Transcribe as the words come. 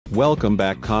Welcome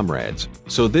back, comrades.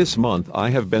 So this month I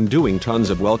have been doing tons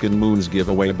of Welkin Moons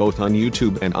giveaway both on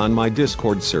YouTube and on my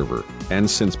Discord server, and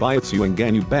since Baizhu and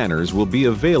Ganyu banners will be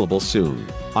available soon,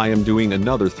 I am doing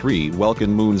another 3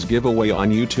 Welkin Moons giveaway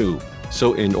on YouTube.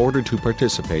 So in order to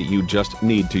participate you just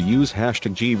need to use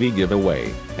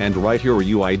 #GVGiveaway, and write your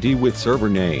UID with server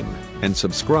name, and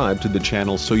subscribe to the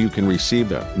channel so you can receive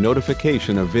the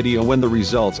notification of video when the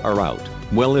results are out.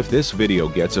 Well, if this video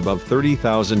gets above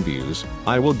 30,000 views,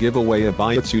 I will give away a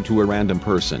Baizhu to a random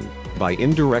person, by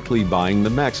indirectly buying the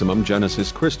maximum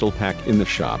Genesis crystal pack in the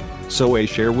shop, so a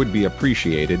share would be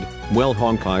appreciated. Well,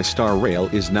 Honkai Star Rail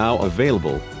is now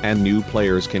available, and new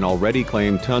players can already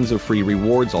claim tons of free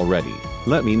rewards already.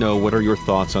 Let me know what are your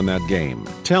thoughts on that game.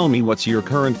 Tell me what's your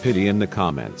current pity in the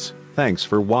comments. Thanks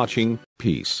for watching,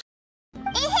 peace.